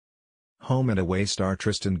Home and Away star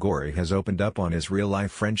Tristan Gorey has opened up on his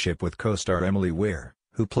real-life friendship with co-star Emily Weir,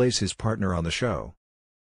 who plays his partner on the show.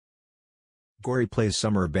 Gorey plays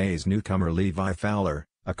Summer Bay's newcomer Levi,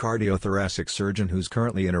 a cardiothoracic surgeon who's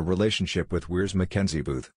currently in a relationship with Weir's Mackenzie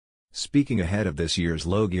Booth. Speaking ahead of this year's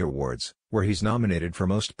Logie Awards, where he's nominated for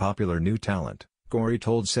Most Popular New Talent, Gorey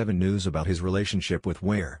told 7 News about his relationship with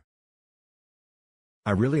Weir.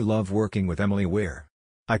 "I really love working with Emily Weir.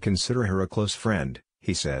 I consider her a close friend,"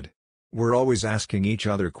 he said. "We're always asking each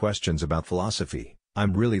other questions about philosophy.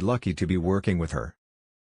 I'm really lucky to be working with her."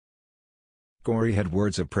 Gorey had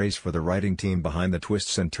words of praise for the writing team behind the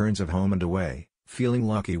twists and turns of Home and Away, feeling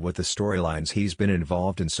lucky with the storylines he's been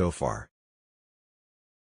involved in so far.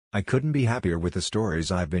 "I couldn't be happier with the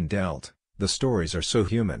stories I've been dealt. The stories are so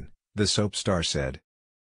human," the soap star said.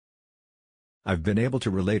 "I've been able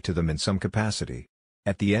to relate to them in some capacity.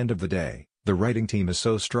 At the end of the day, the writing team is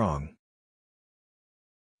so strong."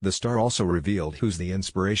 The star also revealed who's the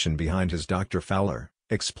inspiration behind his Dr. Fowler,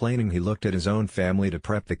 explaining he looked at his own family to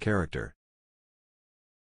prep the character.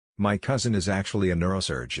 "My cousin is actually a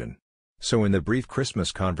neurosurgeon. So in the brief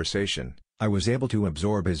Christmas conversation, I was able to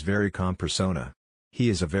absorb his very calm persona. He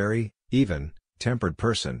is a very, even-tempered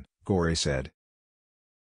person," Gorey said.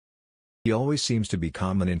 "He always seems to be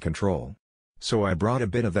calm and in control. So I brought a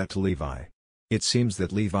bit of that to Levi. It seems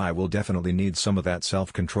that Levi will definitely need some of that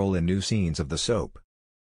self-control in new scenes of the soap."